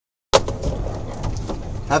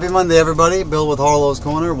Happy Monday, everybody. Bill with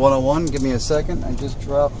Harllowskorner 101. Give me a second. I just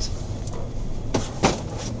dropped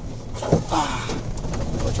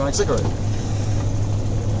electronic cigarette.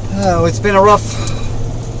 Oh, it's been a rough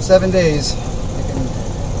 7 days. I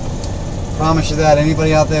can promise you that.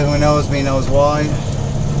 Anybody out there who knows me knows why.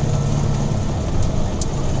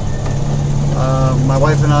 My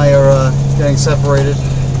wife and I are getting separated.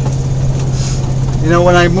 You know,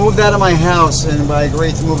 when I moved out of my house and I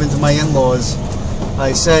agreed to move into my in-laws,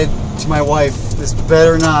 I said to my wife, this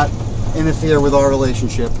better not interfere with our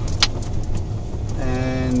relationship.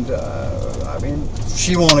 And, I mean,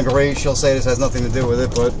 she won't agree. She'll say this has nothing to do with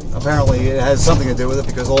it, but apparently it has something to do with it,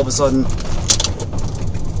 because all of a sudden,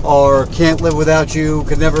 our can't live without you,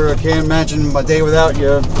 can't imagine a day without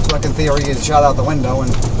you fucking theory is shot out the window,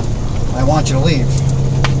 and I want you to leave.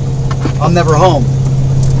 I'm never home.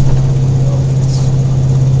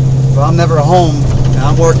 If I'm never home, and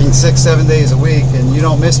I'm working 6-7 days a week, and you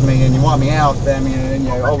don't miss me, and you want me out, then you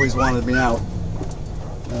always wanted me out.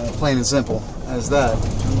 Plain and simple as that. I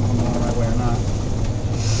don't know if I'm going the right way or not.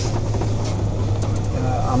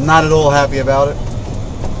 I'm not at all happy about it.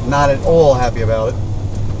 Not at all happy about it.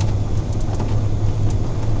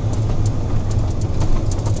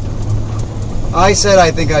 I said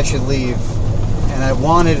I think I should leave, and I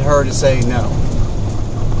wanted her to say no,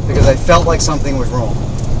 because I felt like something was wrong.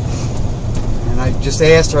 And I just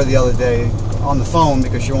asked her the other day on the phone,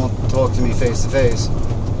 because she won't talk to me face to face,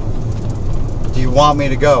 do you want me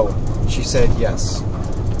to go? She said yes.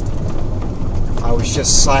 I was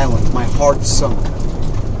just silent. My heart sunk.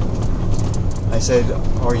 I said,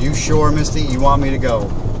 are you sure, Misty, you want me to go?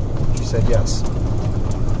 She said yes.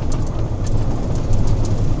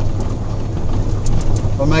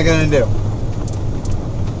 What am I going to do?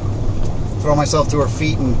 Throw myself to her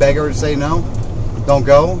feet and beg her to say no? Don't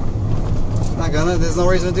go? I'm not gonna. There's no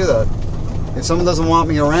reason to do that. If someone doesn't want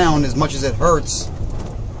me around, as much as it hurts,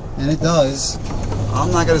 and it does,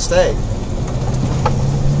 I'm not going to stay.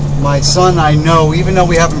 My son, I know, even though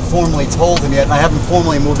we haven't formally told him yet, and I haven't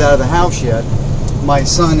formally moved out of the house yet, my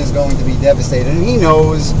son is going to be devastated. And he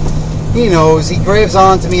knows. He knows. He grabs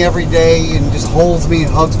onto me every day and just holds me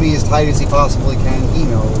and hugs me as tight as he possibly can. He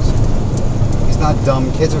knows. He's not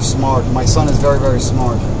dumb. Kids are smart. My son is very, very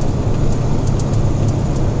smart.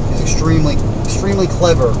 He's extremely, extremely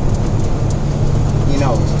clever. He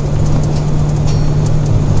knows.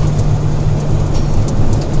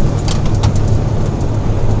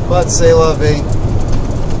 But c'est la vie.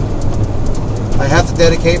 I have to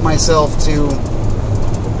dedicate myself to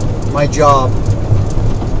my job.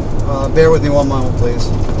 Bear with me one moment, please.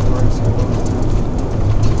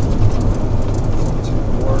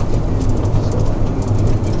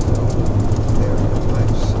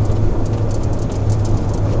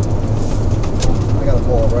 I gotta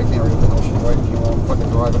pull over. I can't read the hell she's writing to you while I'm fucking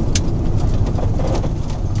driving.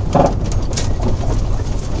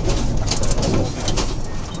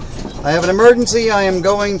 I have an emergency I am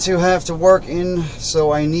going to have to work in,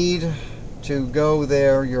 so I need to go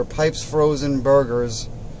there. Your pipe's frozen burgers,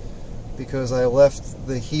 because I left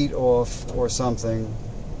the heat off or something.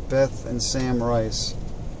 Beth and Sam Rice,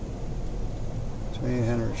 28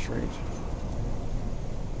 Henry Street.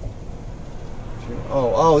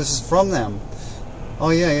 Oh, this is from them. Oh,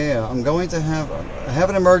 yeah. I have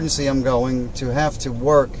an emergency I'm going to have to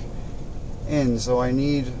work in, so I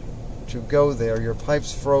need to go there. Your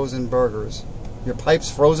pipe's frozen burgers. Your pipe's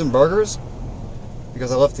frozen burgers?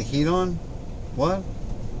 Because I left the heat on? What?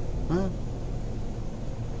 Huh?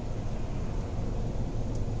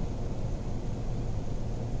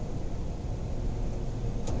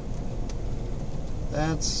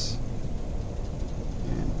 That's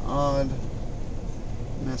an odd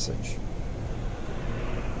message.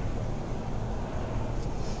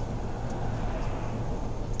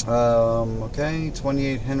 Okay,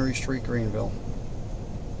 28 Henry Street, Greenville.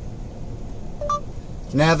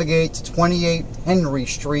 Navigate to 28 Henry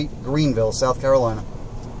Street, Greenville, South Carolina.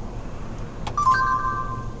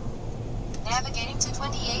 Navigating to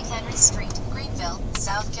 28 Henry Street, Greenville,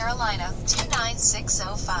 South Carolina,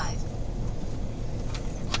 29605.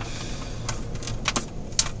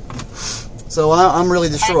 So I'm really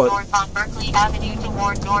distraught. Head north on Berkeley Avenue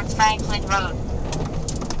toward North Franklin Road.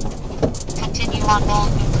 Continue on Old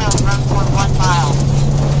Newfield Road for 1 mile.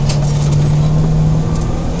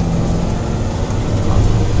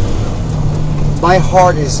 My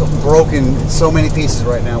heart is broken in so many pieces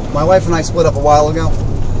right now. My wife and I split up a while ago,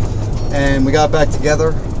 and we got back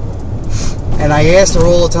together. And I asked her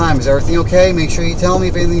all the time, "Is everything okay? Make sure you tell me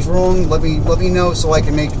if anything's wrong. Let me know so I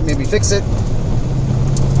can maybe fix it."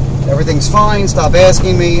 Everything's fine. Stop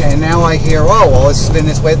asking me. And now I hear, "Oh, well, this has been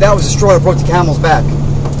this way." That was the straw that broke the camel's back.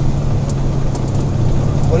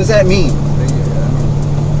 What does that mean?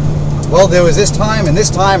 Well, there was this time and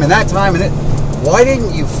that time and it. Why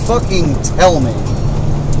didn't you fucking tell me?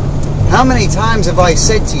 How many times have I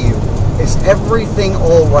said to you, is everything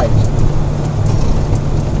all right?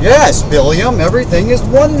 Yes, Billiam, everything is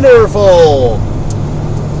wonderful.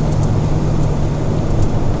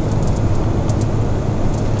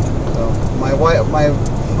 So, my wife,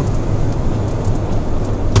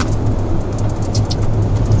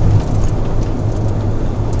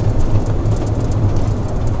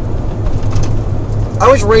 I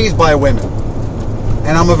was raised by women,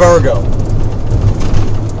 and I'm a Virgo.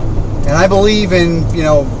 And I believe in, you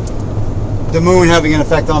know, the moon having an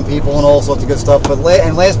effect on people and all sorts of good stuff. But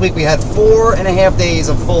last week we had 4.5 days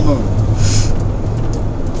of full moon.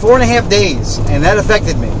 4.5 days, and that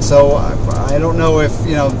affected me. So I don't know if,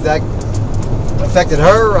 you know, that affected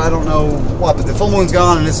her. I don't know what, but the full moon's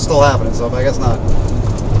gone and this is still happening, so I guess not.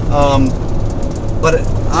 But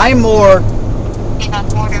I'm more... In a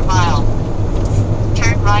quarter mile,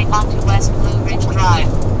 turn right onto West Blue Ridge Drive.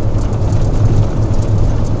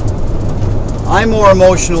 I'm more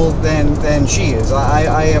emotional than she is.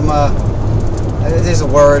 I am, there's a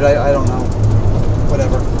word, I don't know.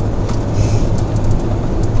 Whatever.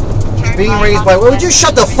 Being raised by... Would you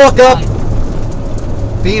shut the fuck up?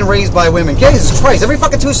 Being raised by women. Jesus Christ, every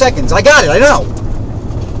fucking 2 seconds. I got it, I know.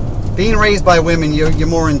 Being raised by women, you're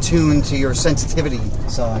more in tune to your sensitivity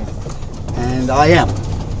side. And I am.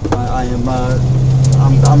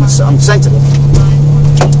 I'm sensitive.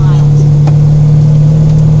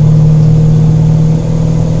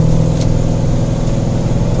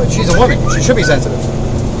 But she's a woman. She should be sensitive.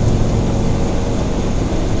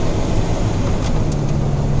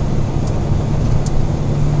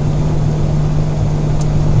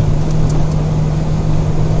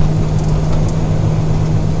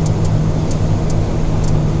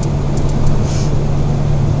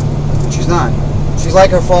 She's not. She's like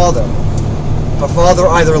her father. Her father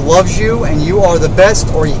either loves you and you are the best,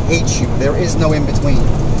 or he hates you. There is no in between.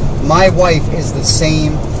 My wife is the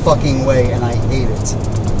same fucking way, and I hate it.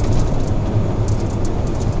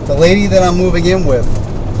 The lady that I'm moving in with,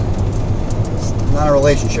 it's not a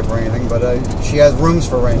relationship or anything, but she has rooms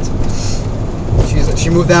for rent. She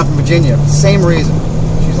moved down from Virginia. Same reason.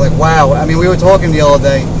 She's like, wow. I mean, we were talking the other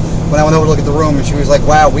day when I went over to look at the room, and she was like,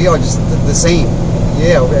 wow, we are just the same.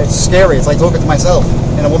 Yeah, it's scary. It's like talking to myself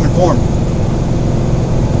in a woman form.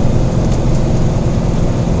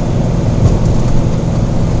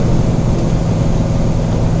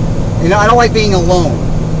 You know, I don't like being alone.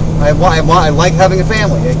 I like having a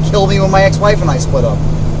family. It killed me when my ex-wife and I split up.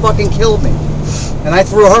 Fucking killed me. And I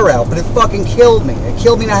threw her out, but it fucking killed me. It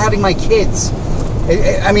killed me not having my kids.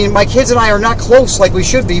 I mean, my kids and I are not close like we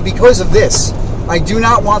should be because of this. I do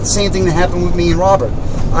not want the same thing to happen with me and Robert.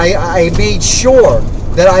 I made sure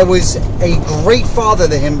that I was a great father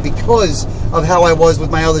to him because of how I was with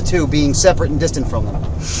my other two, being separate and distant from them.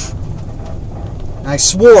 And I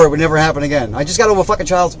swore it would never happen again. I just got over fucking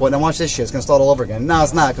child support, and I watch this shit. It's going to start all over again. No,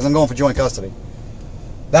 it's not, because I'm going for joint custody.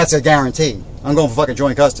 That's a guarantee. I'm going for fucking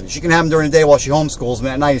joint custody. She can have him during the day while she homeschools me.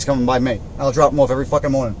 At night, he's coming by me. I'll drop him off every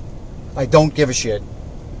fucking morning. I don't give a shit.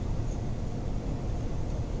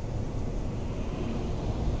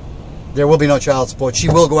 There will be no child support. She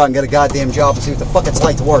will go out and get a goddamn job and see what the fuck it's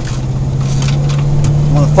like to work.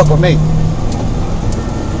 You want to fuck with me?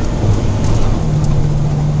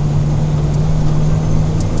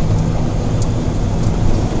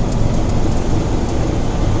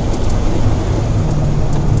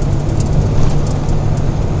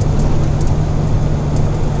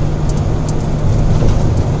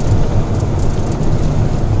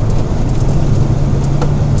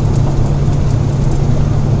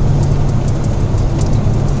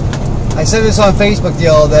 I said this on Facebook the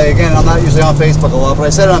other day. Again, I'm not usually on Facebook a lot, but I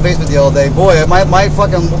said it on Facebook the other day. Boy, my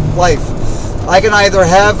fucking life. I can either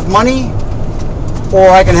have money or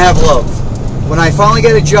I can have love. When I finally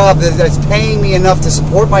get a job that's paying me enough to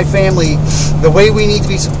support my family the way we need to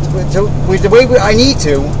be, the way I need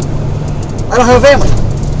to, I don't have a family.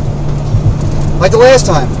 Like the last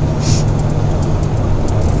time.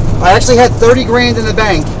 I actually had 30 grand in the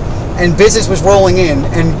bank and business was rolling in,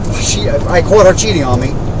 and I caught her cheating on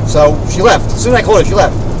me. So she left. As soon as I called her, she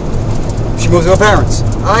left. She moved to her parents.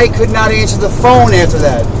 I could not answer the phone after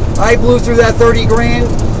that. I blew through that 30 grand.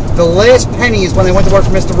 The last penny is when I went to work for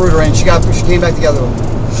Mr. Reuter, and she came back together with me.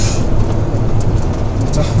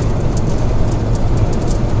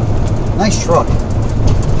 Nice truck.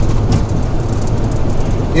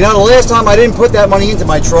 You know, the last time I didn't put that money into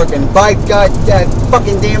my truck, and by God, that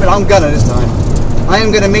fucking damn it, I'm gonna this time. I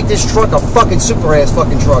am gonna make this truck a fucking super ass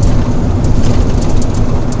fucking truck.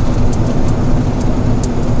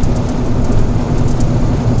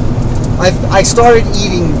 I started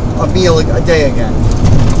eating a meal a day again.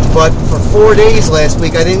 But for 4 days last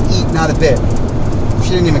week, I didn't eat not a bit.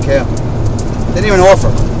 She didn't even care. Didn't even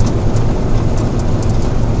offer.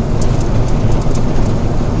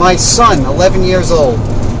 My son, 11 years old.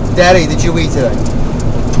 Daddy, did you eat today?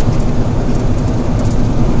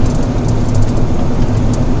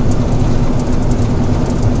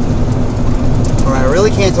 Alright, I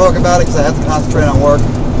really can't talk about it because I have to concentrate on work.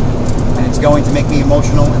 And it's going to make me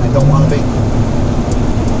emotional, and I don't want to be.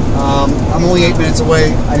 I'm only 8 minutes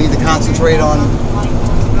away. I need to concentrate on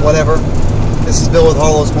whatever. This is Bill with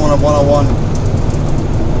Harllowskorner 101.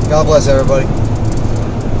 God bless everybody.